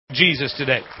Jesus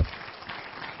today.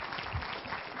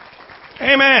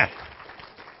 Amen.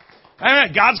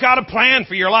 Amen. God's got a plan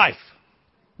for your life.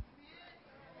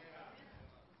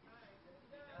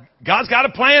 God's got a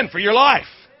plan for your life.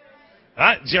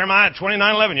 Right? Jeremiah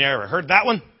 29:11. You ever heard that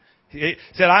one? He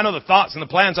said, I know the thoughts and the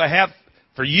plans I have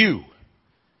for you,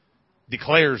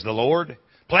 declares the Lord.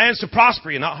 Plans to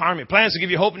prosper you, not harm you. Plans to give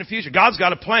you hope in the future. God's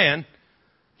got a plan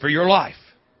for your life.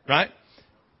 Right?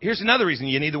 Here's another reason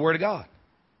you need the Word of God.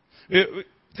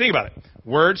 Think about it.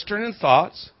 Words turn into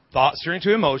thoughts. Thoughts turn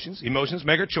into emotions. Emotions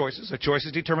make our choices. Our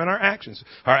choices determine our actions.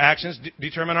 Our actions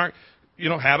determine our,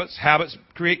 habits. Habits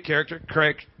create character.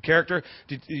 Character,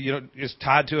 is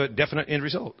tied to a definite end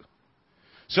result.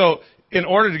 So, in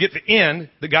order to get the end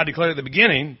that God declared at the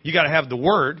beginning, you got to have the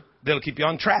Word that'll keep you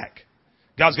on track.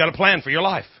 God's got a plan for your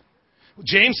life.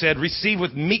 James said, receive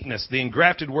with meekness the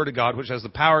engrafted Word of God, which has the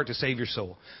power to save your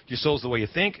soul. Your soul's the way you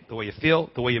think, the way you feel,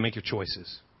 the way you make your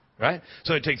choices. Right?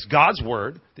 So it takes God's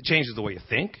Word that changes the way you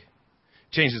think,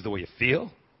 changes the way you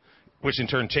feel, which in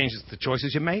turn changes the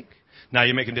choices you make. Now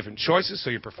you're making different choices, so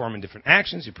you're performing different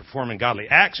actions. You're performing godly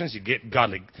actions. You get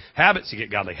godly habits. You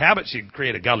get godly habits. You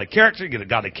create a godly character. You get a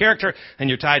godly character, and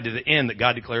you're tied to the end that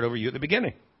God declared over you at the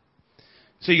beginning.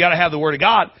 So you got to have the Word of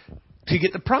God to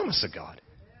get the promise of God.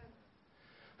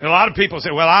 And a lot of people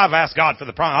say, well, I've asked God for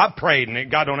the promise. I've prayed,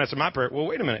 and God don't answer my prayer. Well,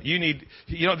 wait a minute.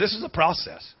 This is a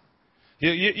process.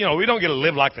 We don't get to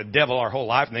live like the devil our whole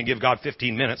life and then give God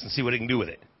 15 minutes and see what he can do with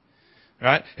it.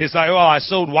 Right? It's like, I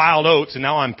sowed wild oats and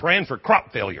now I'm praying for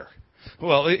crop failure.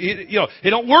 Well, it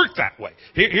don't work that way.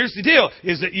 Here's the deal,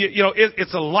 is that,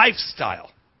 it's a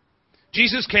lifestyle.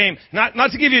 Jesus came not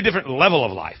to give you a different level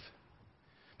of life,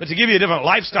 but to give you a different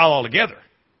lifestyle altogether.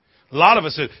 A lot of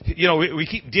us, we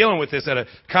keep dealing with this at a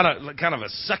kind of a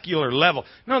secular level.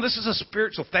 No, this is a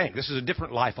spiritual thing. This is a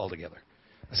different life altogether.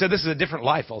 I said this is a different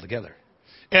life altogether.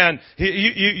 And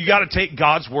you got to take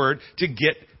God's Word to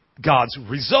get God's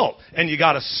result. And you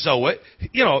got to sow it.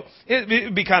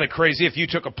 It'd be kind of crazy if you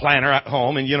took a planter at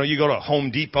home and, you go to Home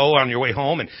Depot on your way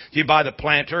home and you buy the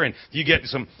planter and you get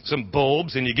some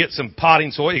bulbs and you get some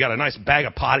potting soil. You got a nice bag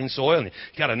of potting soil and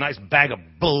you got a nice bag of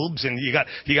bulbs and you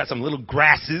got some little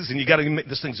grasses and you got to make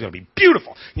this thing's going to be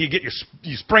beautiful. And you get your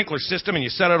sprinkler system and you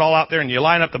set it all out there and you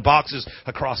line up the boxes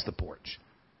across the porch.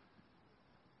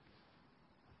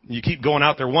 You keep going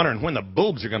out there wondering when the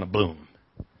bulbs are going to bloom.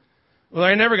 Well,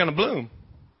 they're never going to bloom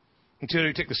until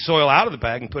you take the soil out of the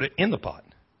bag and put it in the pot.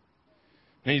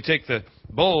 Then you take the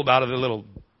bulb out of the little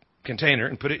container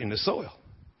and put it in the soil.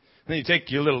 Then you take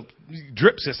your little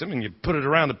drip system and you put it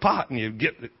around the pot and you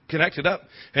get it connected up.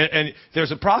 And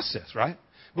there's a process, right?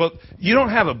 Well, you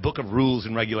don't have a book of rules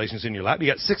and regulations in your life.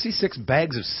 You got 66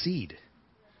 bags of seed.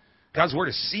 God's Word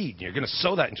is seed. You're going to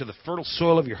sow that into the fertile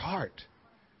soil of your heart.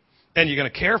 And you're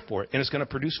going to care for it, and it's going to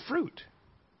produce fruit.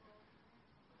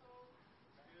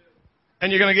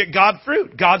 And you're going to get God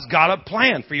fruit. God's got a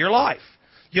plan for your life.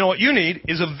 What you need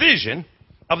is a vision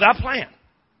of that plan.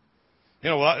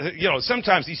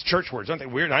 Sometimes these church words, aren't they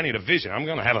weird? I need a vision. I'm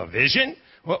going to have a vision.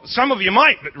 Well, some of you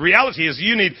might, but reality is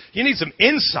you need some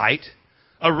insight,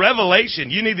 a revelation.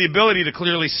 You need the ability to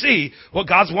clearly see what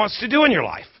God wants to do in your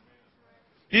life.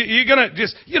 You're going to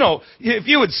just, if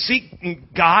you would seek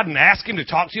God and ask Him to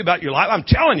talk to you about your life, I'm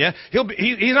telling you,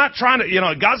 He's not trying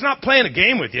to, God's not playing a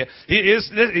game with you.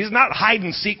 He's not hide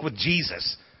and seek with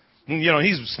Jesus.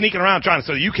 He's sneaking around trying to,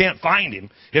 so you can't find Him.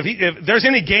 If there's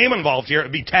any game involved here,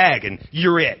 it'd be tag and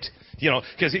you're it.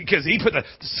 Because he put the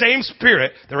same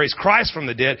Spirit that raised Christ from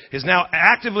the dead is now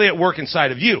actively at work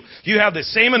inside of you. You have the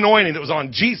same anointing that was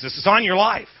on Jesus. It's on your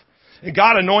life. And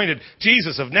God anointed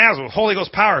Jesus of Nazareth with Holy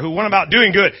Ghost power who went about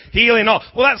doing good, healing all.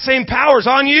 Well, that same power's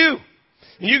on you.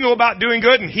 And you can go about doing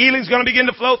good and healing's going to begin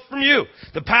to flow from you.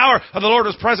 The power of the Lord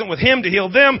is present with Him to heal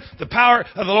them. The power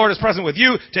of the Lord is present with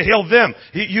you to heal them.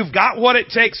 You've got what it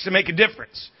takes to make a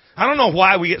difference. I don't know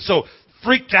why we get so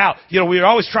freaked out. We're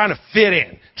always trying to fit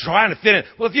in.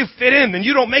 Well, if you fit in, then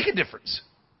you don't make a difference.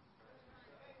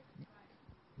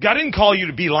 God didn't call you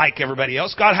to be like everybody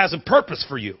else. God has a purpose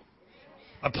for you.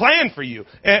 A plan for you.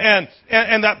 And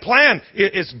that plan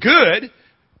is good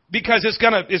because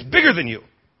it's bigger than you.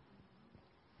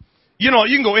 You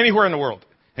can go anywhere in the world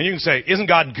and you can say, isn't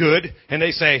God good? And they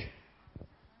say,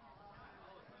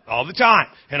 all the time.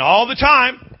 And all the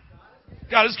time,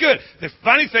 God is good. The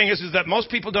funny thing is that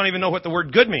most people don't even know what the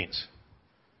word good means.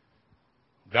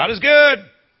 God is good.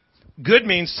 Good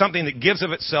means something that gives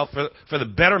of itself for the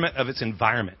betterment of its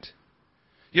environment.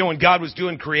 You know, when God was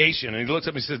doing creation, and he looks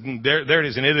up and he says, there it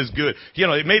is, and it is good. You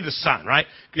know, it made the sun, right?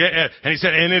 And he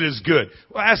said, and it is good.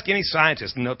 Well, ask any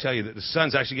scientist, and they'll tell you that the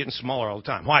sun's actually getting smaller all the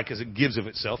time. Why? Because it gives of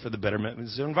itself for the betterment of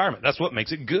its environment. That's what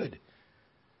makes it good.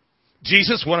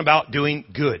 Jesus went about doing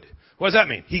good. What does that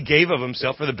mean? He gave of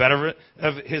himself for the betterment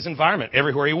of his environment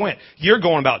everywhere he went. You're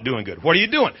going about doing good. What are you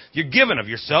doing? You're giving of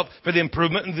yourself for the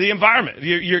improvement of the environment.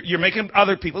 You're making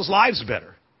other people's lives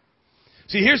better.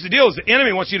 See, here's the deal: is the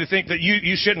enemy wants you to think that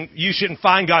you shouldn't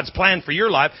find God's plan for your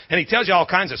life, and he tells you all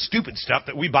kinds of stupid stuff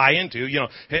that we buy into.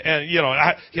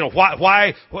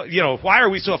 Why are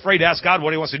we so afraid to ask God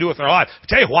what He wants to do with our life? I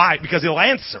tell you why: because He'll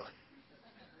answer.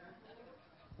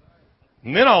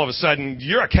 And then all of a sudden,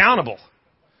 you're accountable,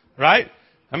 right?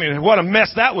 I mean, what a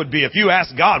mess that would be if you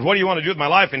asked God, "What do you want to do with my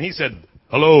life?" and He said,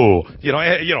 "Hello."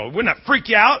 Wouldn't that freak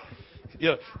you out?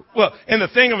 Well, and the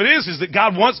thing of it is that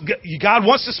God wants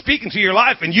to speak into your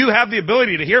life, and you have the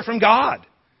ability to hear from God.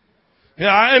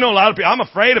 I know a lot of people. I'm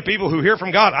afraid of people who hear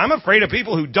from God. I'm afraid of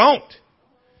people who don't,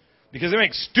 because they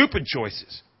make stupid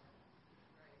choices,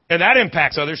 and that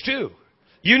impacts others too.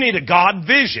 You need a God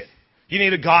vision. You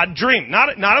need a God dream, not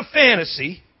a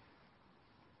fantasy,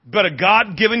 but a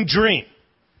God-given dream,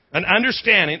 an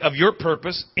understanding of your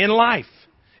purpose in life.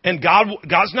 And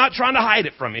God's not trying to hide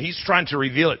it from you. He's trying to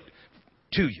reveal it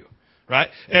to you, right?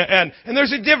 And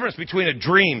there's a difference between a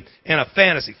dream and a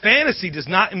fantasy. Fantasy does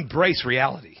not embrace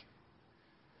reality,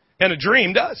 and a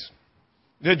dream does.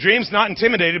 The dream's not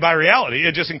intimidated by reality.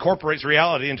 It just incorporates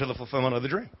reality into the fulfillment of the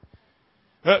dream.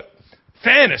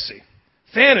 Fantasy.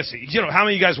 You know, how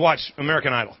many of you guys watch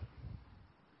American Idol?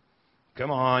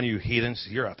 Come on, you heathens.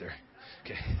 You're out there.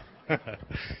 Okay.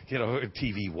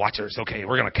 TV watchers. Okay,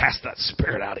 we're going to cast that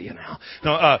spirit out of you now.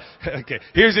 No, okay.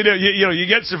 Here's the deal. You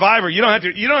get Survivor. You don't have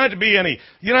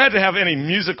to have any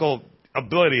musical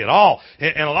ability at all.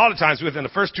 And a lot of times, within the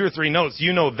first 2 or 3 notes,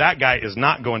 that guy is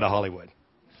not going to Hollywood.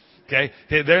 Okay,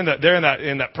 they're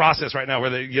in that process right now where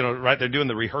they're doing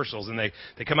the rehearsals, and they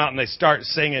come out and they start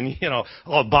singing,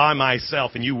 all by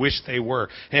myself, and you wish they were,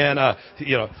 and at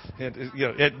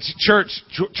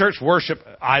church worship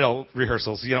idol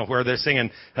rehearsals, where they're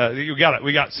singing.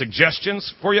 We got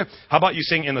suggestions for you. How about you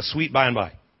sing "In the Sweet By and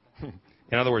By"?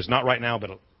 In other words, not right now, but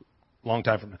a long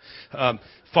time from now,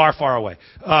 far, far away.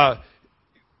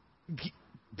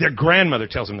 Their grandmother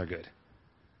tells them they're good.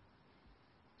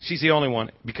 She's the only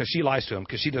one, because she lies to him,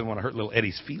 because she doesn't want to hurt little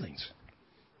Eddie's feelings.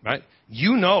 Right?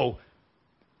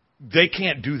 They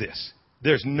can't do this.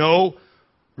 There's no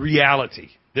reality.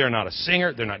 They're not a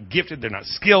singer. They're not gifted. They're not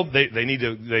skilled. They need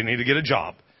to get a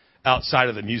job outside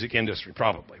of the music industry,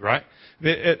 probably, right?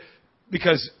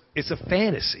 Because it's a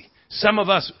fantasy. Some of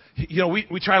us,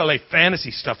 we try to lay fantasy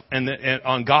stuff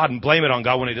on God and blame it on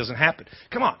God when it doesn't happen.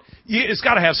 Come on. It's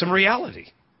got to have some reality.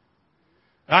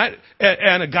 Right?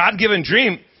 And a God-given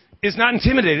dream is not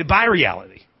intimidated by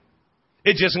reality.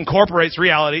 It just incorporates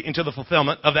reality into the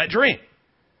fulfillment of that dream.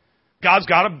 God's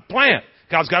got a plan.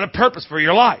 God's got a purpose for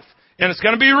your life. And it's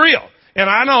going to be real. And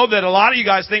I know that a lot of you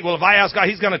guys think, well, if I ask God,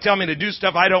 He's going to tell me to do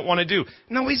stuff I don't want to do.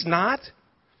 No, He's not.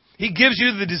 He gives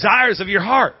you the desires of your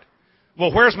heart.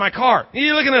 Well, where's my car?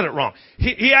 You're looking at it wrong.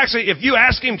 He actually, if you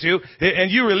ask Him to, and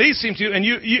you release Him to, and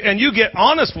you get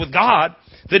honest with God,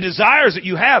 the desires that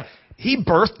you have, He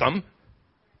birthed them.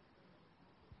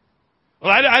 Well,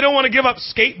 I don't want to give up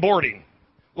skateboarding.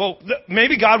 Well,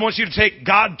 maybe God wants you to take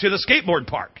God to the skateboard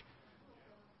park.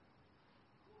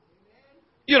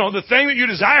 The thing that you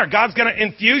desire, God's going to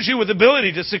infuse you with the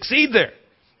ability to succeed there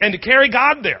and to carry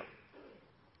God there.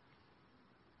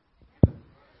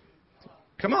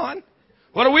 Come on.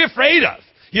 What are we afraid of?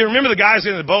 You remember the guys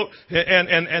in the boat,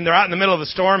 and they're out in the middle of the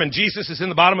storm, and Jesus is in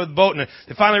the bottom of the boat, and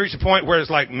they finally reach a point where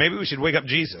it's like, maybe we should wake up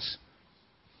Jesus.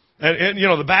 And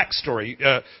the backstory,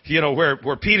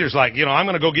 where Peter's like, I'm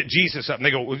going to go get Jesus up.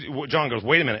 And John goes,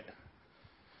 wait a minute.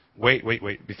 Wait.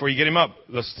 Before you get him up,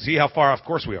 let's see how far off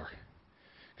course we are.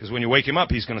 Because when you wake him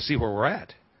up, he's going to see where we're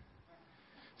at.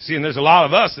 See, and there's a lot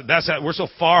of us we're so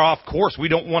far off course, we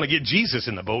don't want to get Jesus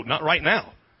in the boat. Not right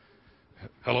now.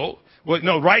 Hello? Well,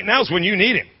 no, right now is when you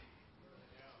need Him.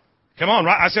 Come on,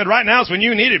 I said right now is when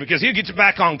you need Him, because He'll get you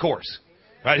back on course.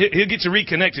 Right? He'll get you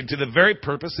reconnected to the very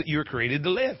purpose that you were created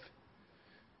to live.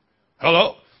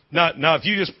 Hello? Now, if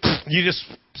you just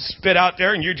spit out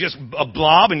there and you're just a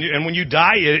blob, and when you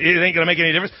die, it ain't going to make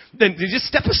any difference, then you just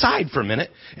step aside for a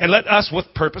minute and let us with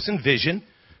purpose and vision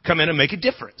come in and make a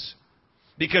difference.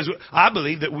 Because I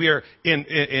believe that we are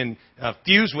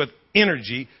fused with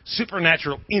energy,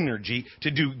 supernatural energy,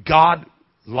 to do God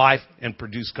life and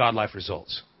produce God life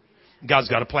results. God's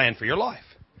got a plan for your life.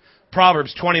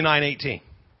 Proverbs 29:18.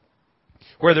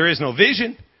 Where there is no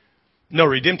vision, no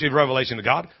redemptive revelation of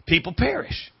God, people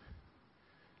perish.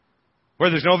 Where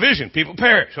there's no vision, people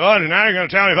perish. Oh, now you're going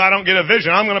to tell me if I don't get a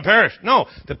vision, I'm going to perish. No,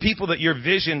 the people that your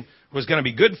vision was going to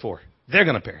be good for, they're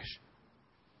going to perish.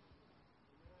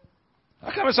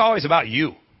 How come it's always about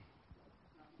you?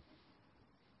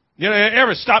 You know,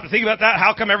 ever stop to think about that?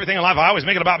 How come everything in life I always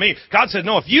make it about me? God said,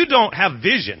 no, if you don't have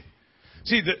vision,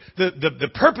 see, the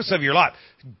purpose of your life,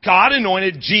 God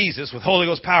anointed Jesus with Holy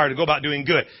Ghost power to go about doing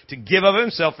good, to give of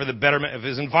himself for the betterment of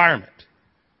his environment.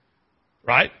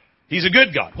 Right? He's a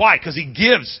good God. Why? Because he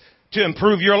gives to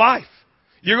improve your life.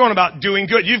 You're going about doing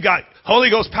good. You've got Holy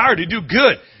Ghost power to do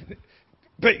good.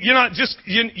 But you're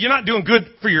not doing good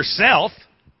for yourself.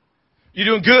 You're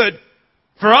doing good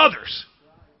for others.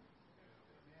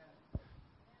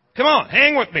 Come on,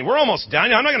 hang with me. We're almost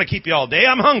done. I'm not going to keep you all day.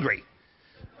 I'm hungry.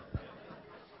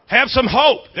 Have some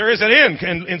hope. There is an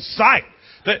end in sight.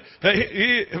 But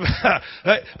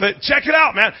check it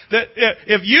out, man. That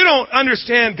if you don't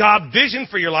understand God's vision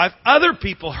for your life, other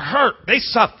people hurt. They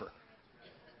suffer.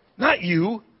 Not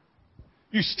you.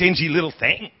 You stingy little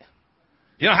thing.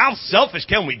 You know, how selfish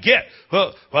can we get?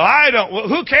 Well, I don't. Well,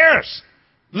 who cares?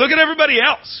 Look at everybody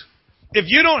else. If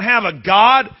you don't have a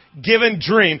God-given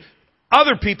dream,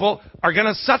 other people are going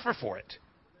to suffer for it.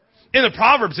 In the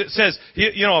Proverbs, it says,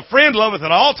 you know, a friend loveth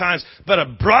at all times, but a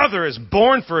brother is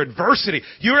born for adversity.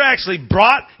 You are actually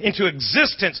brought into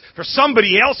existence for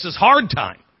somebody else's hard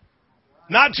time.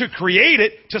 Not to create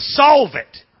it, to solve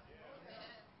it.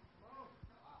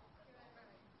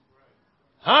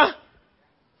 Huh?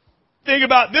 Think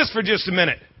about this for just a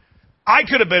minute. I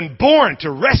could have been born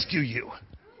to rescue you.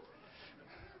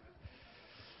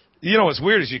 You know what's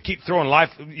weird is you keep throwing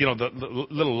the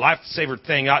little lifesaver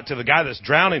thing out to the guy that's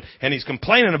drowning, and he's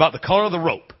complaining about the color of the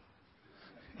rope.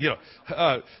 You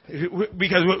know,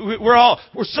 because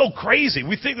we're so crazy.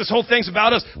 We think this whole thing's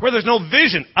about us, where there's no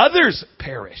vision. Others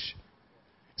perish.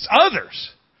 It's others.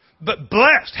 But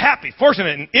blessed, happy,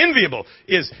 fortunate, and enviable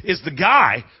is the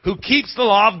guy who keeps the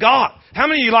law of God. How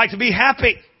many of you like to be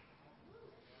happy?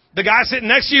 The guy sitting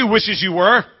next to you wishes you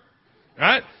were.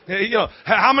 Right? You know,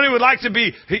 how many would like to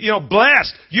be,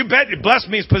 blessed? You bet blessed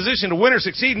means position to win or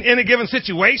succeed in any given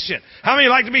situation. How many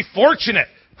like to be fortunate?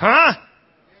 Huh?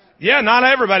 Yeah, not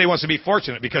everybody wants to be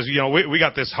fortunate because, we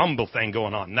got this humble thing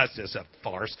going on. And that's just a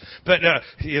farce. But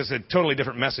it's a totally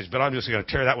different message. But I'm just going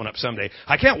to tear that one up someday.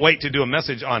 I can't wait to do a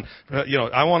message on,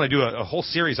 I want to do a whole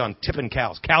series on tipping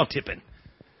cows, cow tipping.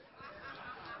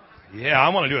 Yeah, I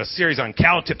want to do a series on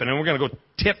cow tipping, and we're going to go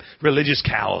tip religious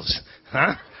cows.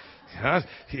 Huh?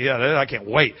 Yeah, I can't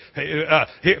wait.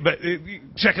 But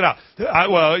check it out.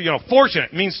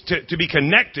 Fortunate means to be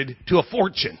connected to a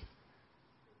fortune.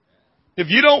 If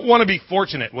you don't want to be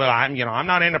fortunate, well, I'm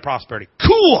not into prosperity.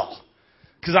 Cool!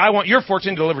 Because I want your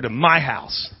fortune delivered to my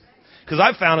house. Because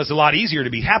I've found it's a lot easier to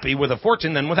be happy with a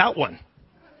fortune than without one.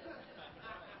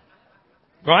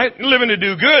 Right? Living to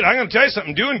do good. I'm going to tell you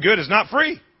something. Doing good is not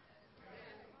free.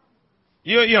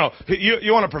 You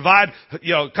want to provide,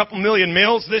 a couple million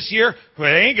meals this year?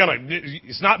 Well,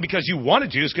 it's not because you wanted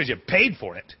to, it's because you paid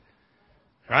for it.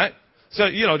 Right? So,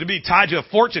 to be tied to a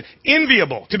fortune.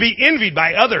 Enviable. To be envied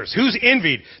by others. Who's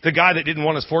envied? The guy that didn't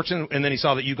want his fortune and then he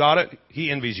saw that you got it. He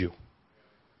envies you.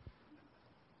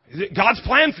 God's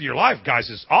plan for your life, guys,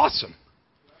 is awesome.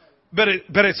 But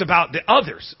it's about the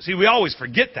others. See, we always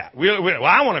forget that.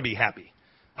 I want to be happy.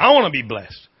 I want to be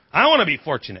blessed. I want to be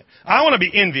fortunate. I want to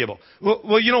be enviable.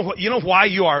 Well, you know why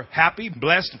you are happy,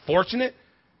 blessed, and fortunate?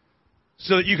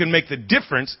 So that you can make the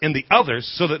difference in the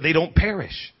others so that they don't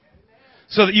perish.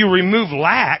 So that you remove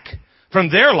lack from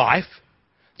their life,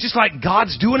 just like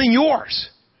God's doing in yours.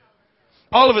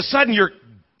 All of a sudden, you're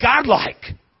godlike.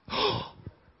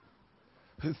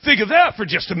 Think of that for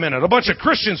just a minute. A bunch of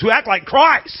Christians who act like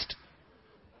Christ.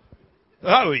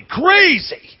 That would be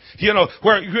crazy.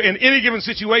 Where in any given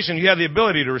situation, you have the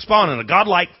ability to respond in a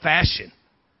godlike fashion.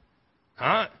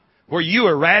 Huh? Where you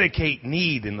eradicate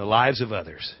need in the lives of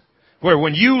others. Where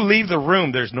when you leave the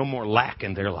room, there's no more lack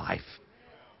in their life.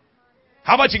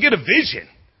 How about you get a vision?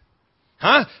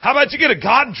 Huh? How about you get a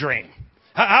God dream?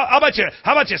 How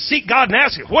about you seek God and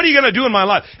ask Him, what are you going to do in my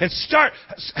life? And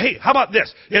hey, how about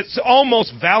this? It's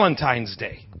almost Valentine's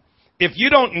Day. If you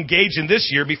don't engage in this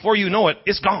year, before you know it,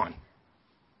 it's gone.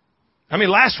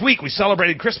 Last week we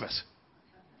celebrated Christmas.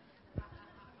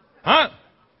 Huh?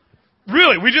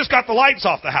 Really? We just got the lights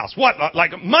off the house. What?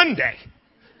 Like Monday?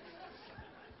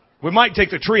 We might take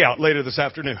the tree out later this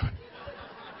afternoon.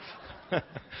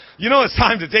 It's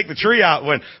time to take the tree out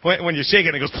when you shake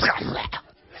it and it goes.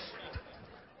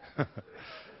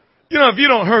 If you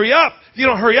don't hurry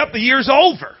up, the year's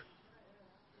over.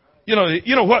 You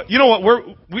know what?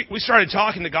 We started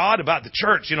talking to God about the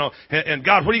church, and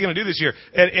God, what are you going to do this year?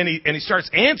 And he starts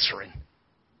answering.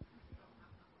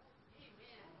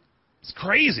 It's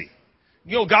crazy.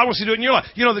 God wants to do it in your life.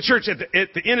 The church at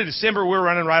the end of December, we're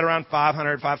running right around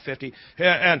 500, 550.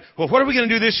 And well, what are we going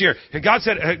to do this year? And God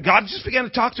just began to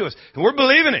talk to us. And we're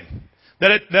believing Him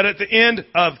that at the end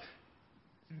of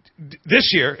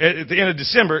this year, at the end of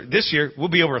December, this year, we'll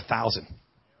be over 1,000.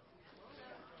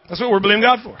 That's what we're believing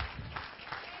God for.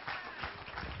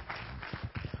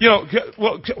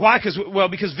 Why?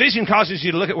 Because vision causes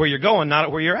you to look at where you're going, not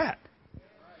at where you're at.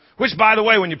 Which, by the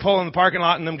way, when you pull in the parking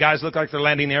lot and them guys look like they're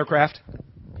landing aircraft,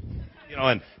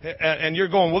 and you're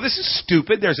going, well, this is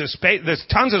stupid. There's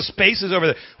tons of spaces over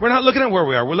there. We're not looking at where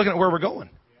we are. We're looking at where we're going.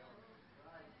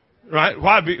 Right?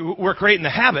 Why? We're creating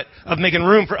the habit of making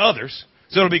room for others,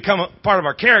 so it'll become a part of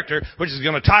our character, which is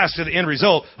going to tie us to the end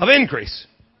result of increase.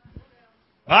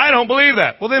 I don't believe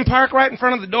that. Well, then park right in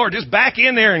front of the door. Just back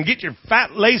in there and get your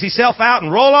fat, lazy self out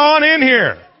and roll on in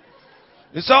here.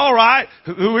 It's all right.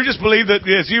 We just believe that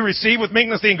as you receive with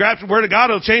meekness the engrafted word of God,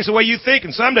 it'll change the way you think.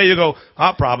 And someday you'll go,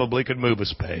 I probably could move a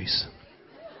space.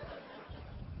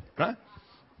 Right?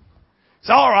 It's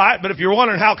all right. But if you're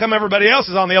wondering how come everybody else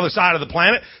is on the other side of the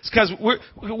planet, it's because we're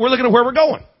looking at where we're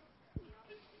going.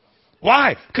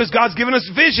 Why? Because God's given us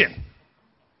vision.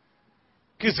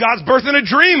 Because God's birthing a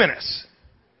dream in us.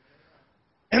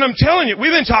 And I'm telling you,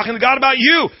 we've been talking to God about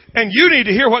you. And you need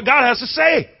to hear what God has to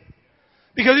say.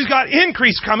 Because He's got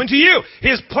increase coming to you.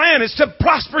 His plan is to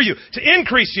prosper you, to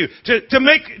increase you,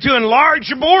 to enlarge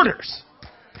your borders.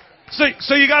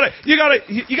 So you gotta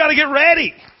get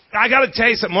ready. I gotta tell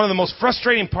you something. One of the most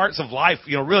frustrating parts of life,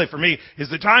 really for me, is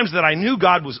the times that I knew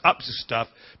God was up to stuff,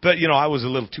 but I was a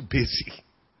little too busy.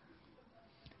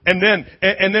 And then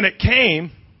it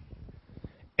came,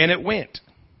 and it went,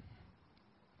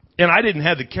 and I didn't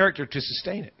have the character to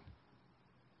sustain it.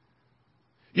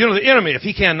 The enemy, if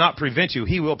he cannot prevent you,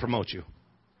 he will promote you.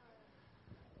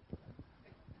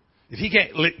 If he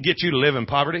can't get you to live in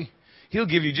poverty, he'll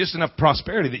give you just enough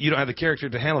prosperity that you don't have the character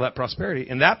to handle that prosperity,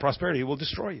 and that prosperity will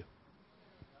destroy you.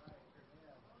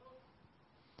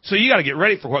 So you got to get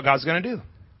ready for what God's going to do.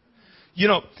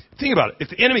 Think about it. If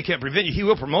the enemy can't prevent you, he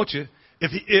will promote you.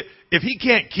 If he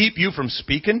can't keep you from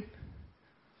speaking,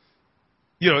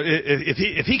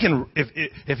 if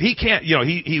he can't,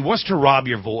 he wants to rob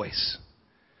your voice.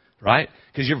 Right?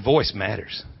 Because your voice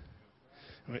matters.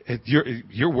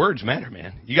 Your words matter,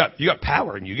 man. You got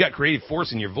power and you got creative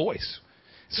force in your voice.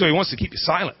 So he wants to keep you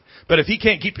silent. But if he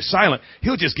can't keep you silent,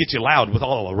 he'll just get you loud with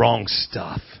all the wrong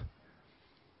stuff.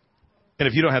 And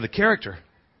if you don't have the character,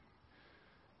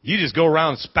 you just go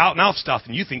around spouting off stuff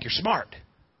and you think you're smart.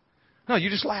 No, you're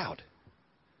just loud.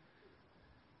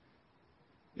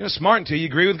 You're not smart until you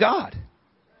agree with God.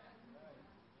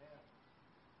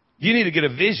 You need to get a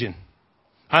vision.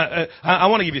 I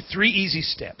want to give you 3 easy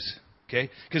steps, okay?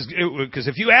 Because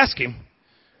if you ask him,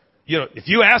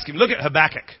 look at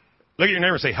Habakkuk. Look at your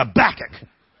neighbor and say, Habakkuk.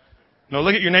 No,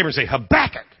 look at your neighbor and say,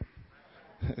 Habakkuk.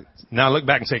 Now look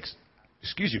back and say,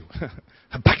 excuse you,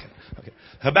 Habakkuk. Okay.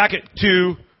 Habakkuk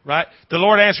 2, right? The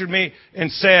Lord answered me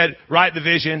and said, write the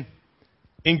vision,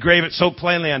 engrave it so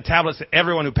plainly on tablets that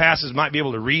everyone who passes might be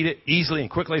able to read it easily and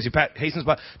quickly as he hastens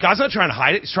by. God's not trying to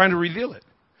hide it. He's trying to reveal it.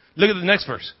 Look at the next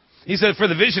verse. He said, for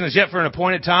the vision is yet for an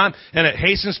appointed time, and it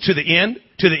hastens to the end,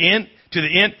 to the end, to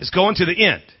the end. It's going to the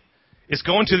end. It's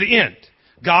going to the end.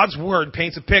 God's word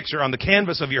paints a picture on the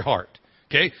canvas of your heart.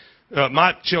 Okay?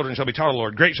 My children shall be taught of the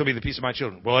Lord. Great shall be the peace of my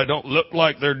children. Well, it don't look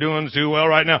like they're doing too well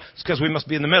right now. It's because we must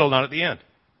be in the middle, not at the end.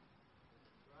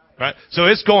 Right? So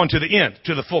it's going to the end,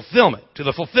 to the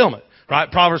fulfillment.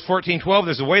 Right? Proverbs 14:12,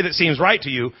 there's a way that seems right to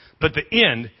you, but the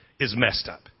end is messed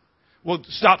up. Well,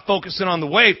 stop focusing on the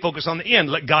way, focus on the end.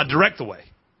 Let God direct the way.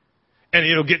 And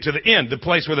it'll get to the end, the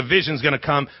place where the vision's going to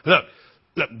come. Look,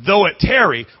 though it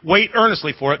tarry, wait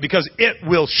earnestly for it, because it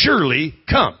will surely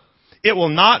come. It will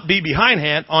not be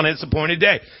behindhand on its appointed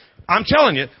day. I'm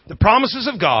telling you, the promises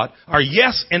of God are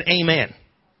yes and amen.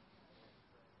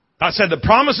 I said the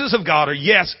promises of God are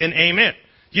yes and amen.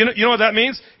 You know what that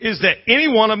means? Is that any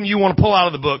one of them you want to pull out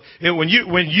of the book, and when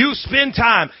you spend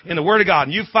time in the Word of God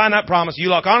and you find that promise, you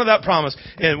lock onto that promise,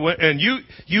 and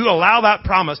you allow that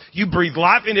promise, you breathe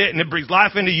life into it, and it breathes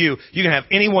life into you, you can have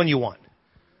any one you want.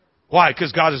 Why?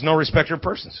 Because God is no respecter of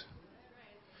persons.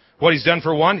 What He's done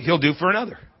for one, He'll do for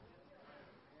another.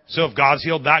 So if God's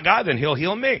healed that guy, then He'll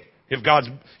heal me. If God's,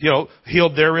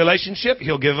 healed their relationship,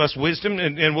 He'll give us wisdom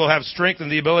and we'll have strength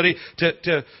and the ability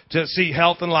to see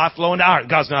health and life flow into our.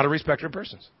 God's not a respecter of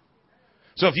persons.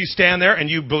 So if you stand there and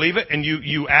you believe it and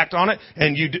you act on it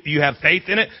and you have faith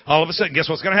in it, all of a sudden, guess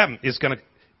what's going to happen?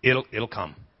 it'll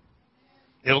come.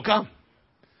 It'll come.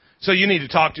 So you need to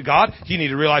talk to God. You need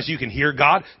to realize you can hear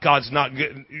God. God's not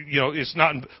good. It's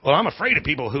not, well, I'm afraid of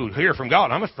people who hear from God.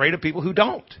 I'm afraid of people who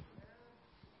don't.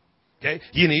 Okay?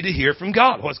 You need to hear from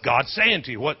God. What's God saying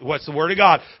to you? What's the Word of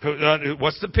God?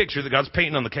 What's the picture that God's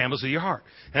painting on the canvas of your heart?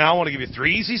 And I want to give you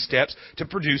 3 easy steps to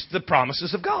produce the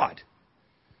promises of God.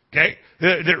 Okay?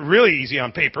 They're really easy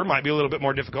on paper. Might be a little bit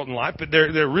more difficult in life, but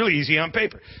they're really easy on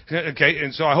paper. Okay?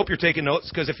 And so I hope you're taking notes,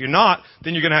 because if you're not,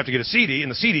 then you're going to have to get a CD, and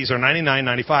the CDs are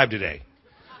 $99.95 today.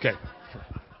 Okay.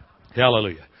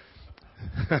 Hallelujah.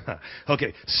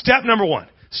 Okay. Step number one.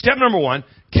 Step number one,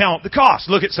 count the cost.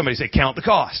 Look at somebody, say, count the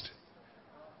cost.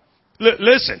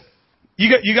 Listen.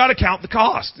 You got to count the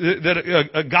cost. That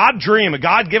a God dream, a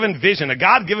God-given vision, a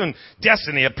God-given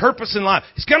destiny, a purpose in life,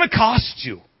 it's going to cost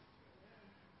you.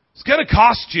 It's going to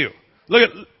cost you. Look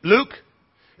at Luke.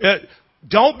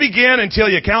 Don't begin until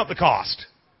you count the cost.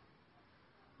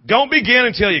 Don't begin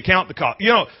until you count the cost.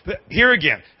 Here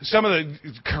again, some of the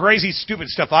crazy, stupid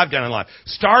stuff I've done in life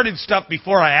started stuff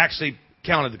before I actually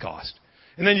counted the cost.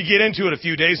 And then you get into it a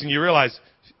few days and you realize,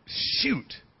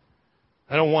 shoot,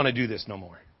 I don't want to do this no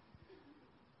more.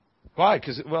 Why?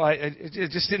 Because,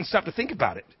 it just didn't stop to think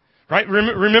about it. Right?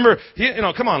 Remember,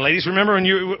 come on, ladies. Remember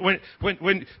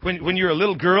when you're a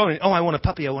little girl and, I want a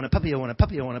puppy, I want a puppy, I want a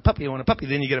puppy, I want a puppy, I want a puppy.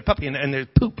 Then you get a puppy and there's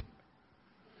poop.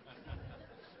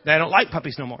 I don't like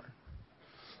puppies no more.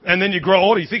 And then you grow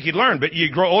older, you think you'd learn, but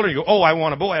you grow older and you go, I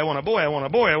want a boy, I want a boy, I want a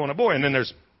boy, I want a boy. And then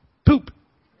there's poop.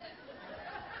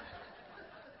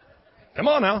 Come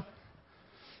on now.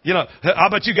 How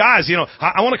about you guys?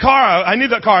 I want a car. I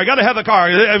need that car. I got to have the car.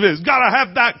 It's got to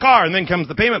have that car. And then comes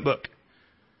the payment book.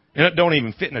 And it don't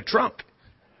even fit in a trunk.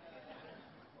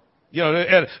 You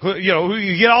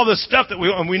get all this stuff that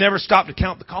we never stop to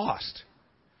count the cost.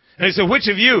 And he said, which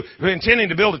of you who intending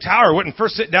to build a tower wouldn't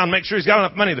first sit down and make sure he's got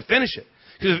enough money to finish it?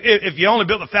 Because if you only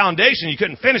built the foundation, you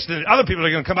couldn't finish it, then other people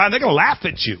are going to come by and they're going to laugh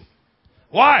at you.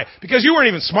 Why? Because you weren't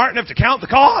even smart enough to count the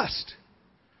cost.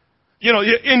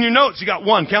 In your notes, you got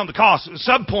 1, count the cost.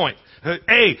 Subpoint,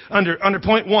 A, under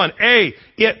point 1, A,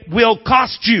 it will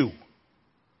cost you.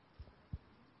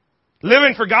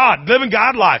 Living for God, living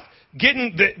God life,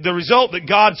 getting the result that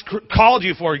God's called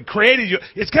you for, created you,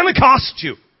 it's going to cost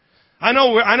you. I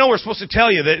know we're supposed to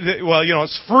tell you that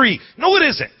it's free. No, it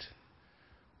isn't.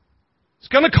 It's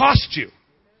going to cost you.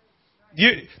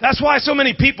 That's why so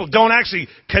many people don't actually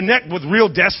connect with real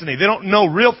destiny. They don't know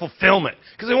real fulfillment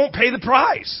because they won't pay the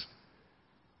price.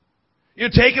 You're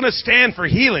taking a stand for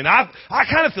healing. I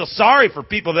kind of feel sorry for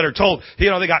people that are told, they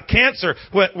got cancer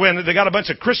when they got a bunch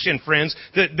of Christian friends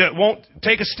that won't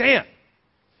take a stand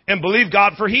and believe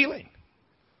God for healing.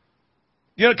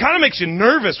 It kind of makes you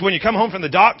nervous when you come home from the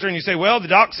doctor and you say, well, the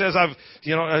doc says I'm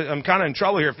kind of in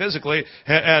trouble here physically.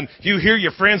 And you hear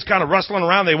your friends kind of rustling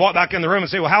around. They walk back in the room and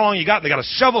say, well, how long you got? They got a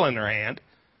shovel in their hand.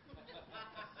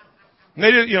 And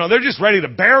they're just ready to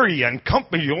bury you and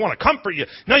comfort you. Want to comfort you.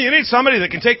 No, you need somebody that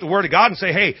can take the Word of God and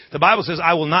say, hey, the Bible says,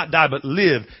 I will not die but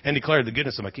live and declare the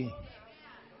goodness of my King.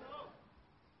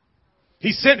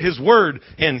 He sent His Word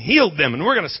and healed them, and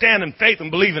we're going to stand in faith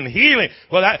and believe in healing.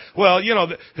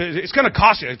 It's going to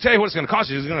cost you. I'll tell you what it's going to cost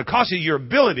you. It's going to cost you your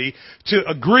ability to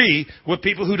agree with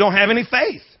people who don't have any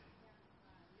faith.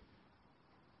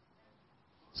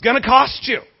 It's going to cost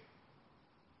you.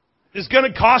 It's going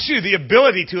to cost you the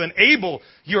ability to enable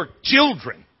your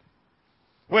children.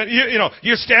 When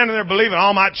you're standing there believing,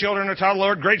 all my children are taught the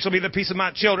Lord, great shall be the peace of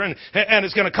my children, and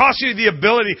it's going to cost you the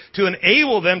ability to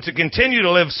enable them to continue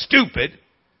to live stupid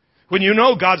when you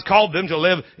know God's called them to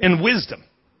live in wisdom.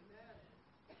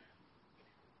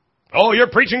 Oh, you're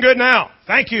preaching good now.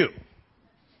 Thank you.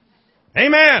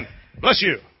 Amen. Bless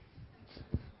you.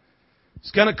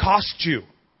 It's going to cost you.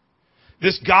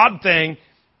 This God thing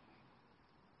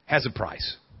has a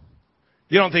price.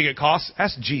 You don't think it costs?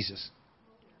 Ask Jesus.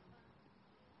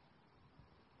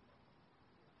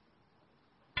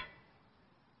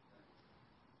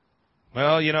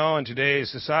 Well, in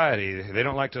today's society, they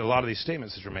don't like a lot of these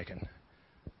statements that you're making.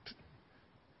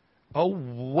 Oh,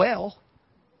 well.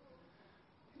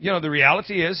 The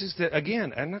reality is that,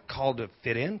 again, I'm not called to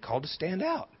fit in, called to stand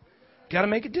out. Got to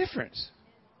make a difference.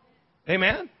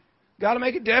 Amen? Got to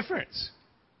make a difference.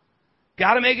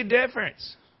 Got to make a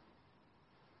difference.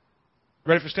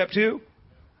 Ready for step 2?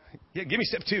 Yeah, give me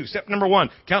step 2. Step number 1,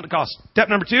 count the cost. Step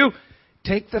number 2,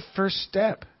 take the first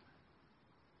step.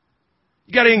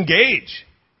 You got to engage.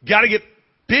 You got to get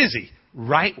busy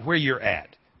right where you're at.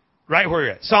 Right where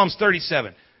you're at. Psalms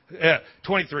 37,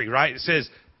 23, right? It says,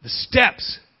 the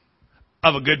steps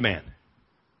of a good man.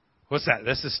 What's that?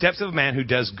 That's the steps of a man who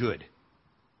does good.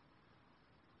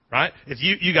 Right? If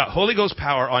you got Holy Ghost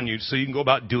power on you so you can go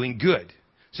about doing good.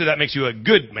 So that makes you a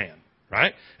good man.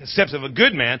 Right? The steps of a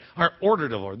good man are ordered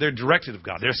of the Lord. They're directed of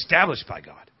God. They're established by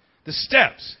God. The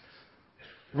steps.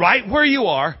 Right where you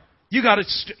are, you got to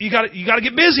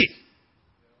get busy.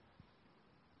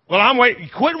 Well, I'm waiting.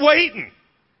 Quit waiting.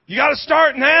 You got to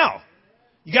start now.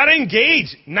 You got to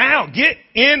engage now. Get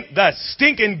in the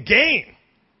stinking game.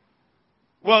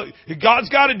 Well, God's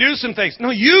got to do some things.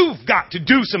 No, you've got to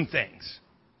do some things.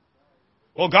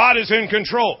 Well, God is in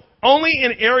control. Only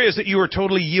in areas that you are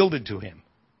totally yielded to Him.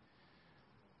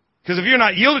 Because if you're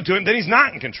not yielded to Him, then He's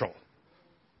not in control.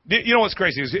 You know what's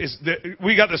crazy is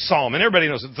we got this psalm, and everybody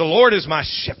knows it. The Lord is my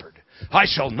shepherd. I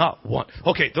shall not want.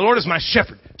 Okay, the Lord is my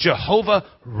shepherd. Jehovah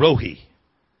Rohi.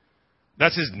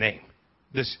 That's His name.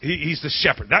 He's the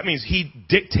shepherd. That means He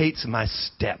dictates my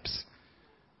steps.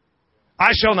 I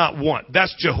shall not want.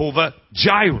 That's Jehovah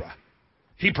Jireh.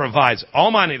 He provides all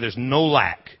my need. There's no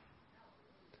lack.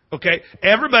 Okay?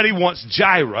 Everybody wants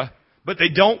Jireh, but they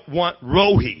don't want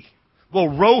Rohi. Well,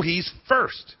 Rohi's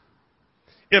first.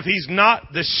 If He's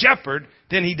not the shepherd,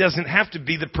 then He doesn't have to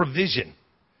be the provision.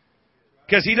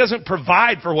 Because He doesn't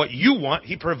provide for what you want.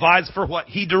 He provides for what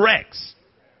He directs.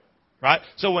 Right?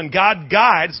 So when God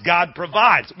guides, God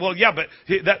provides. Well, yeah, but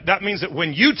that means that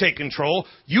when you take control,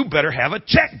 you better have a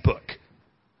checkbook.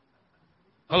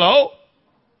 Hello?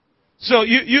 So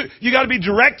you got to be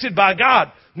directed by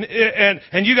God.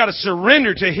 And you got to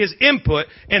surrender to His input.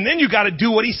 And then you got to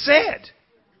do what He said.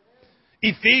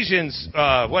 Ephesians,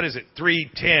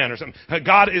 3:10 or something.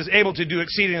 God is able to do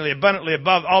exceedingly abundantly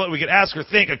above all that we could ask or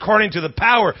think according to the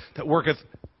power that worketh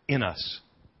in us.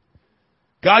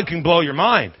 God can blow your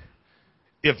mind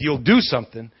if you'll do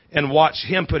something and watch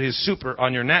Him put His super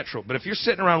on your natural. But if you're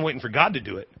sitting around waiting for God to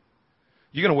do it,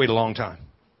 you're going to wait a long time.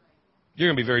 You're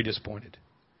going to be very disappointed.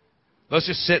 Let's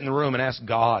just sit in the room and ask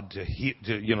God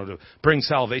to bring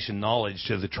salvation knowledge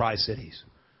to the Tri-Cities.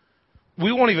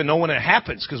 We won't even know when it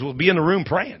happens because we'll be in the room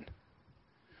praying.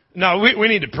 No, we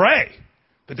need to pray.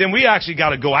 But then we actually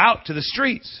got to go out to the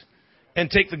streets and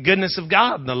take the goodness of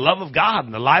God and the love of God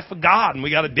and the life of God. And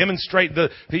we got to demonstrate the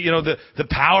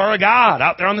power of God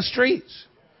out there on the streets.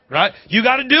 Right? You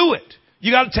got to do it.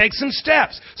 You got to take some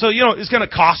steps. So, it's going to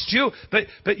cost you, but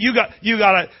you got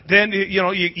to then,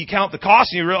 you count the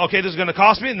cost and you realize, okay, this is going to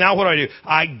cost me. And now what do?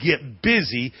 I get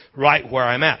busy right where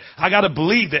I'm at. I got to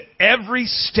believe that every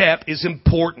step is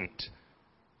important.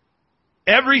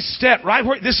 Every step, right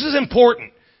where, this is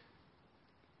important.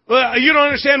 Well, you don't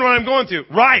understand what I'm going through.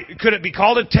 Right. Could it be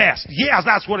called a test? Yes,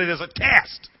 that's what it is, a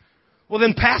test. Well,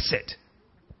 then pass it.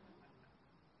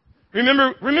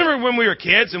 Remember when we were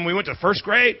kids and we went to first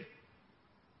grade?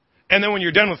 And then when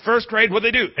you're done with first grade, what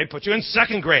do? They put you in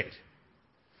second grade.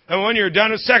 And when you're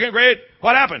done with second grade,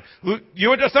 what happened? You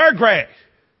went to third grade.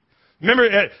 Remember,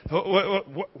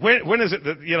 when is it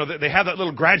that, they have that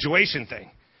little graduation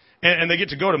thing? And they get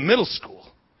to go to middle school.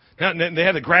 Now, they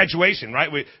have the graduation, right?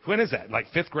 When is that? Like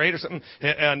fifth grade or something?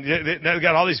 And they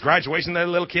got all these graduations. There are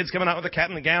little kids coming out with the cap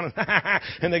and the gown.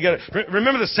 And they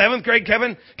remember the seventh grade,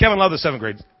 Kevin? Kevin loved the seventh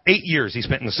grade. 8 years he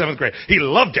spent in the seventh grade. He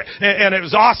loved it. And it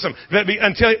was awesome. But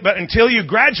until you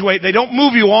graduate, they don't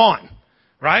move you on.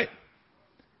 Right?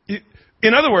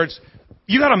 In other words,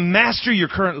 you got to master your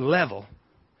current level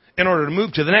in order to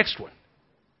move to the next one.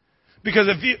 Because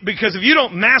if you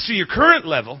don't master your current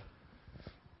level,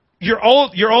 your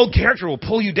old character will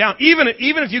pull you down. Even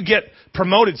if you get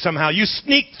promoted somehow, you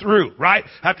sneak through, right?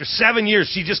 After 7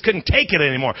 years, she just couldn't take it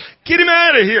anymore. Get him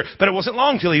out of here. But it wasn't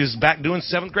long till he was back doing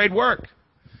seventh grade work.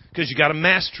 Because you got to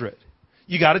master it.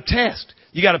 You got to test.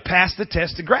 You got to pass the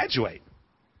test to graduate.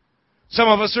 Some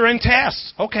of us are in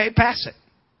tests. Okay, pass it.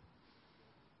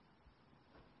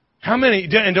 How many,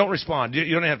 and don't respond,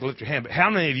 you don't have to lift your hand, but how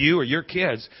many of you or your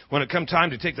kids, when it come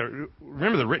time to take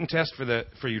remember the written test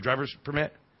for your driver's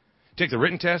permit? Take the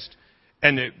written test,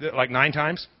 and like 9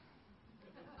 times.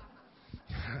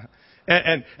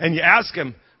 and you ask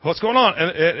them, what's going on?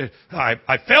 And,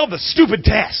 I failed the stupid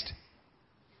test.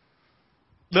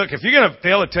 Look, if you're going to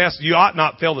fail a test, you ought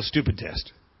not fail the stupid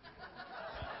test.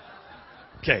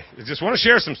 Okay, I just want to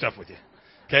share some stuff with you.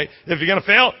 Okay, if you're going to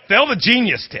fail the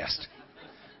genius test.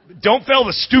 Don't fail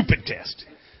the stupid test.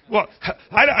 Well,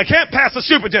 I can't pass the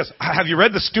stupid test. Have you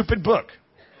read the stupid book?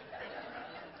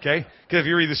 Okay? Because if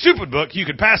you read the stupid book, you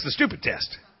can pass the stupid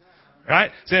test.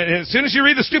 Right? So as soon as you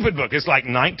read the stupid book, it's like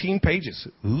 19 pages.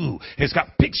 Ooh, it's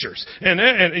got pictures. And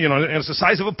it's the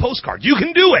size of a postcard. You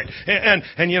can do it.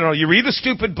 And you read the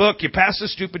stupid book, you pass the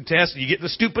stupid test, and you get the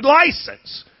stupid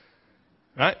license.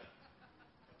 Right?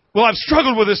 Well, I've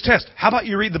struggled with this test. How about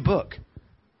you read the book?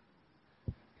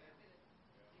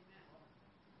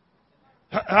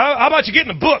 How about you get in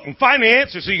the book and find the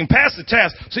answer so you can pass the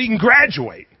test, so you can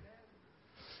graduate?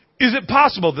 Is it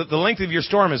possible that the length of your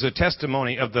storm is a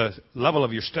testimony of the level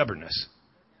of your stubbornness?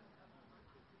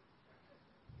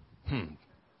 Did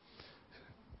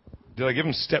I give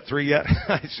him step 3 yet?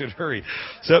 I should hurry.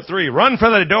 Step 3, run for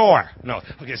the door. No.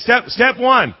 Okay, step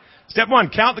 1. Step 1,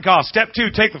 count the cost. Step 2,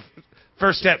 take the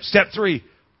first step. Step 3,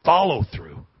 follow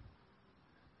through.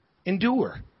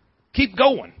 Endure. Keep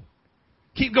going.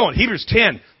 Keep going. Hebrews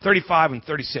 10, 35 and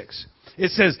 36.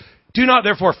 It says, do not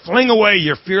therefore fling away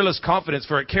your fearless confidence,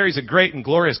 for it carries a great and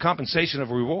glorious compensation of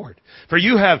reward. For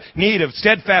you have need of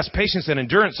steadfast patience and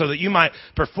endurance, so that you might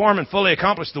perform and fully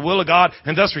accomplish the will of God,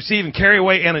 and thus receive and carry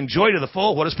away and enjoy to the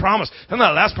full what is promised. Doesn't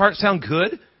that last part sound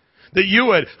good? That you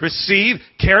would receive,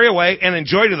 carry away, and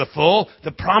enjoy to the full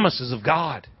the promises of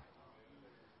God.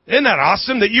 Isn't that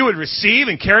awesome? That you would receive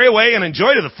and carry away and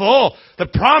enjoy to the full the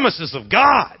promises of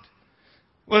God.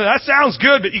 Well, that sounds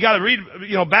good, but you got to read,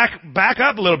 back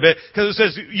up a little bit, because it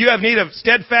says you have need of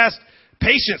steadfast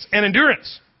patience and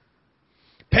endurance.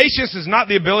 Patience is not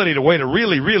the ability to wait a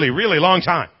really, really, really long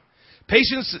time.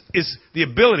 Patience is the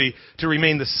ability to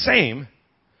remain the same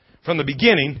from the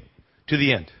beginning to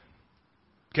the end.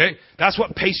 Okay? That's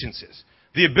what patience is.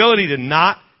 The ability to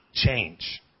not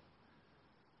change.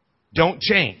 Don't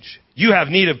change. You have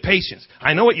need of patience.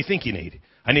 I know what you think you need.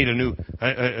 I need a new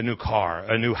car,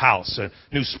 a new house, a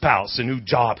new spouse, a new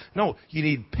job. No, you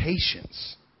need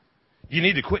patience. You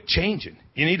need to quit changing.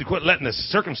 You need to quit letting the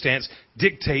circumstance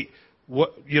dictate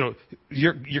what, your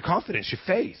confidence, your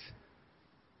faith.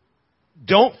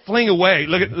 Don't fling away.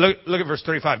 Look at verse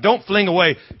 35. Don't fling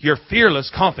away your fearless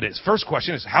confidence. First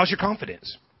question is, how's your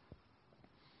confidence?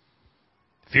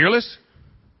 Fearless?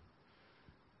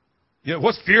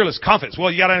 What's fearless confidence? Well,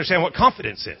 you got to understand what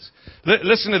confidence is.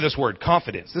 Listen to this word,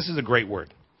 confidence. This is a great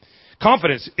word.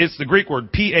 Confidence is the Greek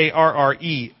word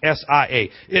P-A-R-R-E-S-I-A.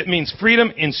 It means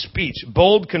freedom in speech,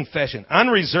 bold confession,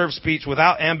 unreserved speech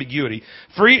without ambiguity,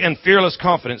 free and fearless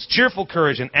confidence, cheerful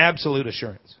courage, and absolute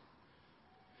assurance.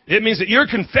 It means that your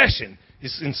confession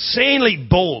is insanely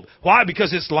bold. Why?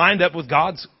 Because it's lined up with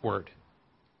God's word.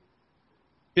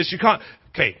 It's your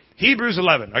Okay, Hebrews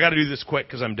 11. I got to do this quick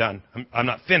because I'm done. I'm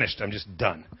not finished. I'm just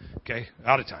done. Okay,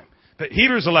 out of time. But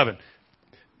Hebrews 11.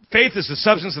 Faith is the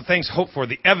substance of things hoped for,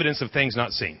 the evidence of things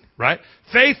not seen. Right?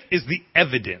 Faith is the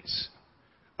evidence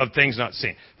of things not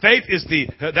seen. Faith is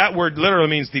that word literally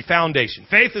means the foundation.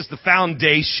 Faith is the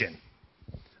foundation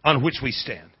on which we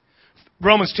stand.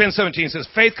 Romans 10:17 says,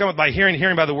 "Faith cometh by hearing,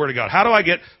 hearing by the word of God." How do I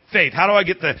get faith? How do I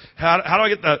get the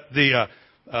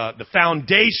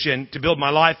foundation to build my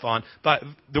life on? By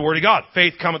the word of God.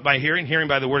 Faith cometh by hearing, hearing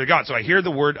by the word of God. So I hear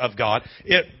the word of God.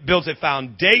 It builds a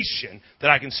foundation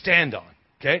that I can stand on.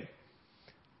 Okay?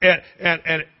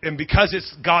 And because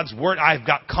it's God's word, I've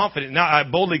got confidence. Now I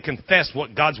boldly confess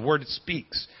what God's word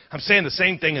speaks. I'm saying the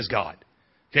same thing as God.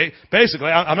 Okay?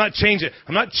 Basically, I'm not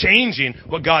changing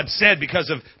what God said because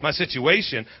of my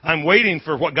situation. I'm waiting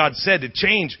for what God said to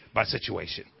change my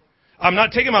situation. I'm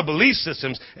not taking my belief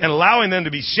systems and allowing them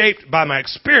to be shaped by my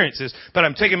experiences, but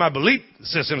I'm taking my belief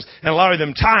systems and allowing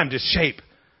them time to shape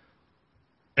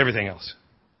everything else.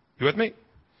 You with me?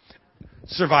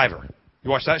 Survivor. You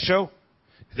watch that show?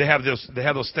 They have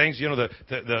those things,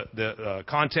 the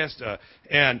contest,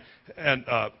 and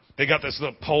they got this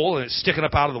little pole and it's sticking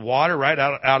up out of the water, right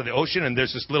out of the ocean, and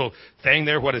there's this little thing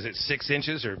there. What is it? 6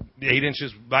 inches or 8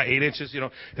 inches by 8 inches, and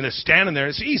they're standing there.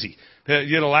 It's easy.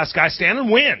 The last guy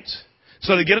standing wins.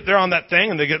 So they get up there on that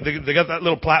thing, and they got that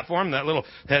little platform,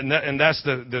 and that's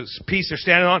the piece they're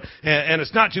standing on, and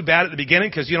it's not too bad at the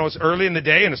beginning because it's early in the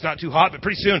day and it's not too hot, but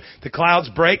pretty soon the clouds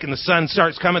break and the sun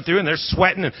starts coming through and they're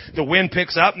sweating and the wind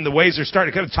picks up and the waves are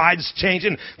starting to come, the tide's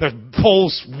changing, the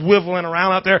poles swiveling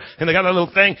around out there, and they got that little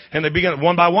thing, and they begin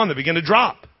one by one, they begin to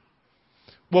drop.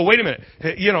 Well, wait a minute,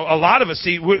 a lot of us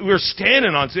we're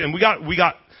standing on, and we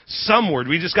got some word,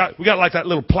 we got like that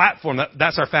little platform,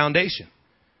 that's our foundation.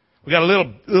 We got a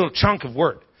little chunk of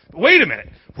word. But wait a minute.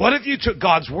 What if you took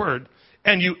God's word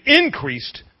and you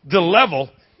increased the level,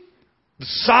 the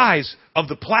size of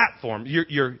the platform,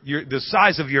 the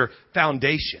size of your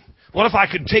foundation? What if I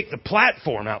could take the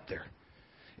platform out there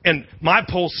and my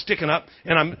pole's sticking up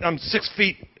and I'm 6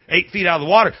 feet, 8 feet out of the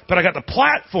water, but I got the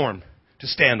platform to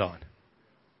stand on?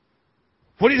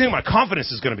 What do you think my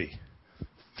confidence is going to be?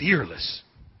 Fearless.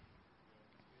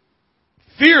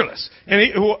 Fearless. And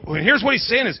here's what he's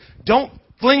saying is, don't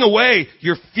fling away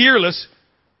your fearless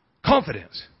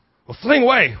confidence. Well, fling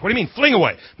away. What do you mean, fling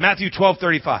away? Matthew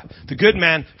 12:35. The good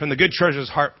man from the good treasure of his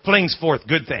heart flings forth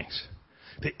good things.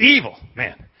 The evil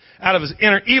man, out of his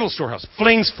inner evil storehouse,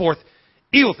 flings forth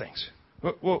evil things.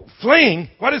 Well, fling,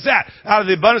 what is that? Out of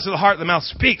the abundance of the heart, the mouth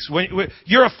speaks.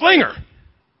 You're a flinger.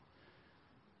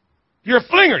 You're a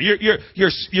flinger. You're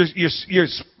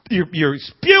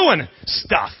spewing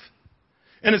stuff.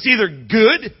 And it's either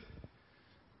good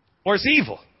or it's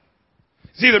evil.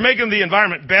 It's either making the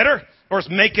environment better or it's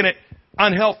making it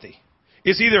unhealthy.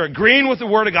 It's either agreeing with the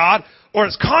Word of God or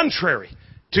it's contrary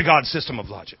to God's system of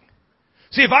logic.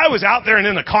 See, if I was out there and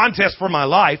in a contest for my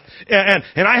life and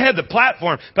I had the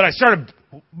platform, but I started,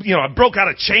 I broke out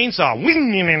a chainsaw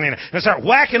and I started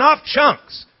whacking off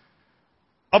chunks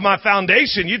of my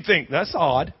foundation, you'd think, that's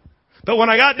odd. But when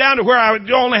I got down to where I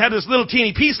only had this little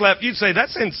teeny piece left, you'd say,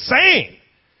 that's insane.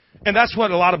 And that's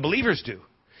what a lot of believers do,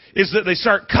 is that they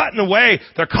start cutting away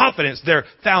their confidence, their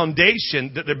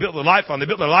foundation that they built their life on. They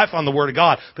built their life on the Word of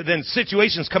God. But then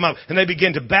situations come up and they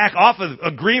begin to back off of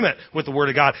agreement with the Word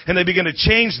of God. And they begin to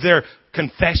change their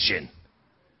confession.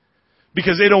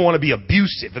 Because they don't want to be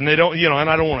abusive, and they don't, and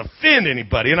I don't want to offend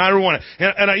anybody, and I don't want to,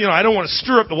 I don't want to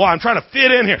stir up the wall. I'm trying to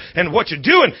fit in here, and what you're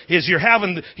doing is you're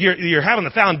having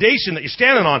the foundation that you're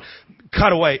standing on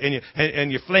cut away, and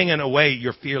you're flinging away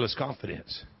your fearless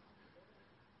confidence.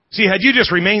 See, had you just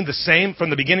remained the same from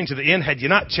the beginning to the end, had you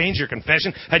not changed your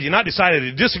confession, had you not decided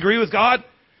to disagree with God,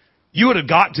 you would have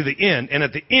got to the end, and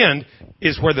at the end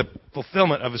is where the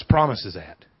fulfillment of His promise is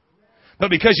at. But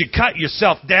because you cut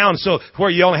yourself down so where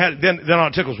you only had, then all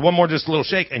it took was one more just a little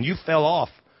shake and you fell off.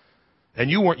 And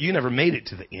you never made it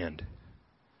to the end.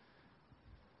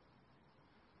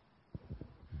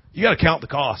 You got to count the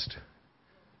cost.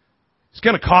 It's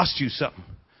going to cost you something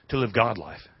to live God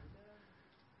life.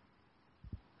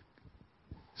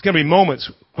 It's going to be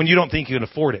moments when you don't think you can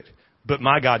afford it. But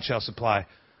my God shall supply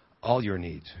all your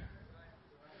needs.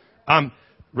 I'm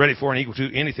ready for and equal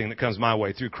to anything that comes my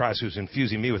way through Christ who's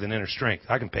infusing me with an inner strength.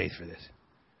 I can pay for this.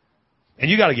 And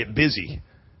you got to get busy.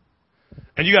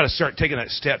 And you got to start taking that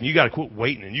step. And you got to quit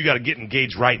waiting. And you got to get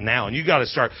engaged right now. And you got to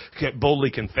start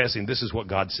boldly confessing, this is what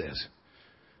God says.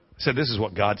 I said, this is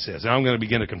what God says. And I'm going to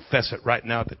begin to confess it right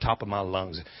now at the top of my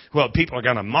lungs. Well, people are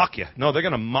going to mock you. No, they're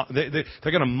going to mock, they're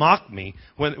going to mock me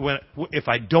if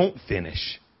I don't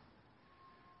finish.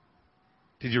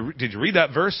 Did you read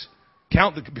that verse?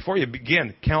 Before you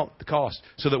begin, count the cost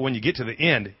so that when you get to the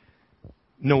end,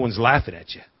 no one's laughing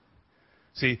at you.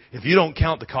 See, if you don't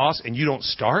count the cost and you don't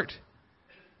start,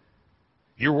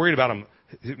 you're worried about them.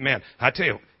 Man, I tell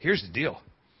you, here's the deal.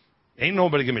 Ain't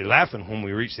nobody going to be laughing when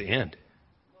we reach the end.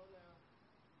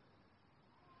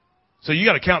 So you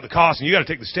got to count the cost and you got to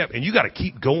take the step and you got to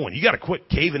keep going. You got to quit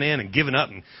caving in and giving up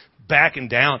and backing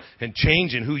down and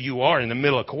changing who you are in the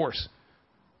middle of course.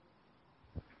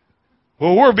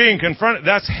 Well, we're being confronted.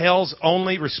 That's hell's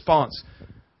only response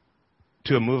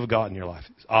to a move of God in your life.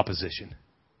 It's opposition.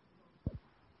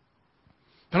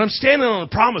 But I'm standing on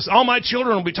the promise. All my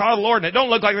children will be taught of the Lord, and they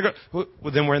don't look like they're going.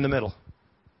 Well, then we're in the middle.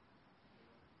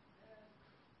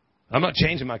 I'm not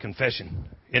changing my confession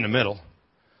in the middle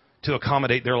to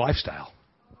accommodate their lifestyle.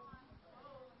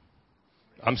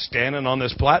 I'm standing on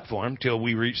this platform till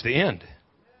we reach the end.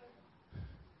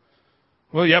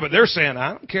 Well, yeah, but they're saying, I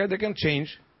don't care. They're going to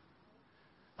change.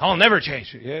 I'll never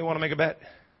change. Yeah, you want to make a bet?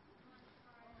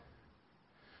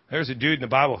 There's a dude in the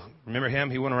Bible. Remember him?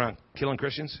 He went around killing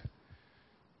Christians.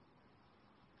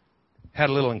 Had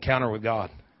a little encounter with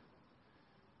God.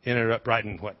 Ended up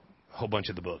writing, a whole bunch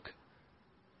of the book.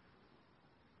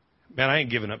 Man, I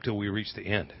ain't giving up till we reach the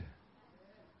end.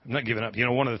 I'm not giving up.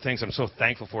 One of the things I'm so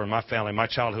thankful for in my family, my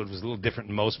childhood was a little different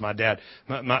than most. My dad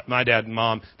and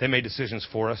mom, they made decisions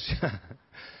for us.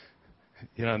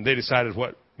 And they decided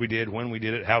what we did, when we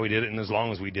did it, how we did it, and as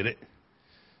long as we did it.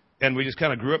 And we just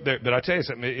kind of grew up there. But I tell you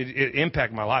something, it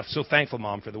impacted my life. So thankful,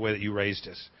 Mom, for the way that you raised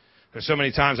us. Because so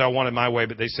many times I wanted my way,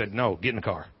 but they said, no, get in the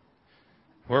car.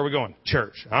 Where are we going?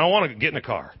 Church. I don't want to get in the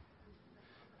car.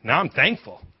 Now I'm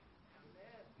thankful.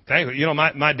 Thankful.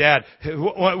 My dad,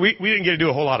 we didn't get to do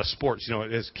a whole lot of sports,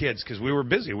 as kids, because we were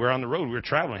busy. We were on the road. We were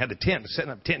traveling. Had the tent, setting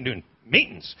up tent and doing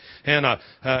meetings. And I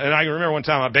can remember one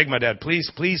time I begged my dad, please,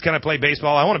 can I play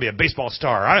baseball? I want to be a baseball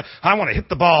star. I want to hit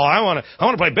the ball. I want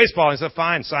to play baseball. And he said,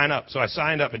 fine, sign up. So I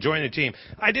signed up and joined the team.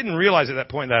 I didn't realize at that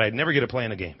point that I'd never get to play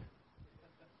in a game.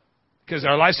 Because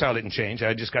our lifestyle didn't change.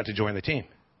 I just got to join the team.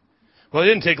 Well, it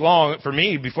didn't take long for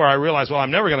me before I realized, well,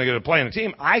 I'm never going to get to play in a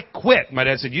team. I quit. My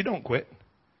dad said, you don't quit.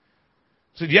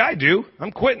 I said, yeah, I do.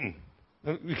 I'm quitting.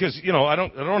 Because, I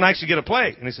don't actually get to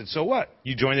play. And he said, so what?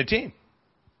 You join the team.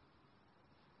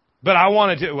 But I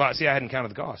wanted to, I hadn't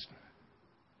counted the cost.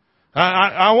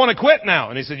 I want to quit now.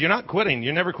 And he said, you're not quitting.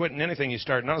 You're never quitting anything you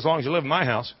start. Not as long as you live in my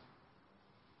house.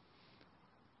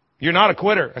 You're not a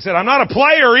quitter. I said, I'm not a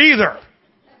player either.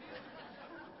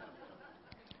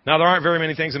 Now, there aren't very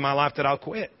many things in my life that I'll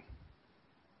quit.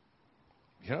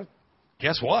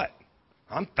 Guess what?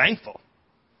 I'm thankful.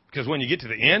 Because when you get to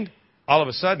the end, all of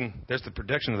a sudden, there's the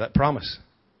protection of that promise.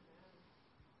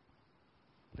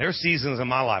 There were seasons in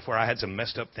my life where I had some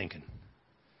messed up thinking.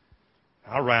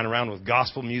 I ran around with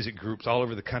gospel music groups all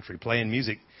over the country playing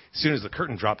music. As soon as the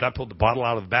curtain dropped, I pulled the bottle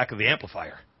out of the back of the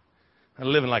amplifier. I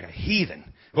was living like a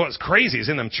heathen. What was crazy is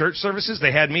in them church services,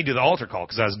 they had me do the altar call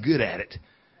because I was good at it.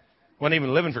 Wasn't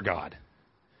even living for God.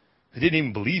 I didn't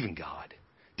even believe in God.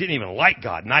 Didn't even like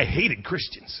God. And I hated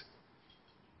Christians.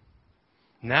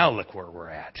 Now look where we're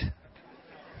at.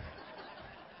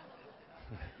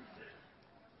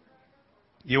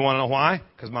 You want to know why?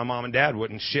 Because my mom and dad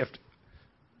wouldn't shift.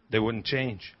 They wouldn't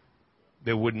change.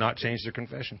 They would not change their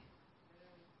confession.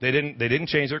 They didn't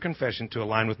change their confession to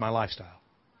align with my lifestyle.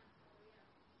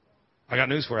 I got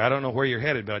news for you. I don't know where you're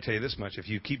headed, but I tell you this much. If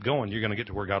you keep going, you're going to get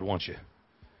to where God wants you.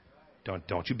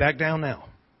 Don't you back down now.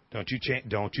 Don't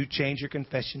you change your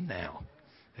confession now.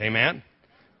 Amen?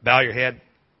 Bow your head.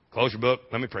 Close your book.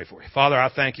 Let me pray for you. Father,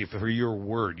 I thank you for your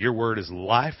word. Your word is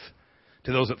life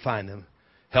to those that find them,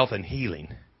 health and healing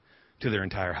to their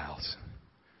entire house.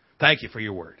 Thank you for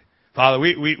your word. Father,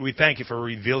 we thank you for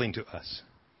revealing to us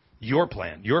your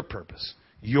plan, your purpose,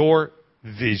 your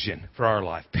vision for our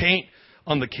life. Paint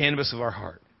on the canvas of our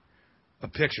heart a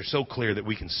picture so clear that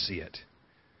we can see it.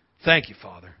 Thank you,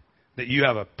 Father, that you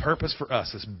have a purpose for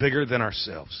us that's bigger than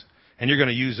ourselves. And you're going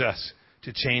to use us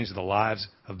to change the lives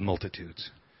of multitudes.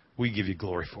 We give you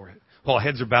glory for it. While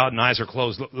heads are bowed and eyes are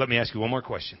closed, let me ask you one more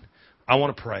question. I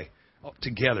want to pray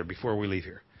together before we leave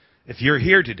here. If you're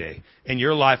here today and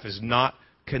your life is not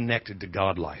connected to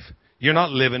God life, you're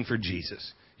not living for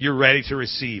Jesus, you're ready to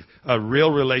receive a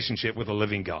real relationship with a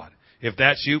living God. If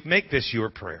that's you, make this your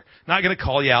prayer. Not going to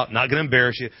call you out, not going to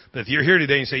embarrass you. But if you're here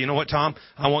today and say, you know what, Tom?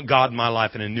 I want God in my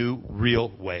life in a new,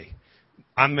 real way.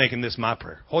 I'm making this my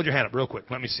prayer. Hold your hand up real quick.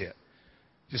 Let me see it.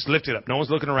 Just lift it up. No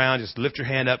one's looking around. Just lift your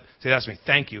hand up. Say, that's me.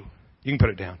 Thank you. You can put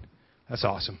it down. That's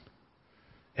awesome.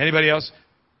 Anybody else?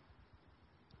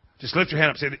 Just lift your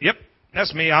hand up. Say, yep,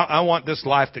 that's me. I want this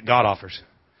life that God offers.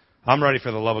 I'm ready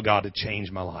for the love of God to change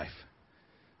my life.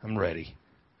 I'm ready.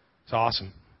 It's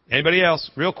awesome. Anybody else?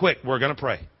 Real quick, we're going to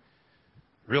pray.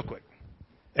 Real quick.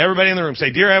 Everybody in the room,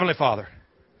 say, Dear Heavenly Father,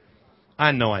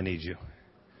 I know I need you.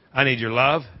 I need your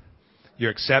love,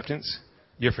 your acceptance,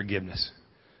 your forgiveness.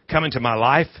 Come into my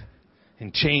life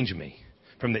and change me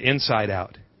from the inside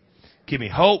out. Give me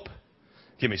hope.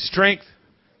 Give me strength.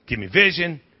 Give me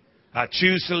vision. I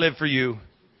choose to live for you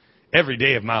every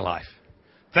day of my life.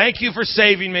 Thank you for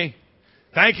saving me.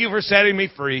 Thank you for setting me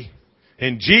free.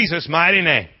 In Jesus' mighty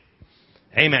name.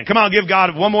 Amen. Come on, give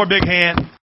God one more big hand.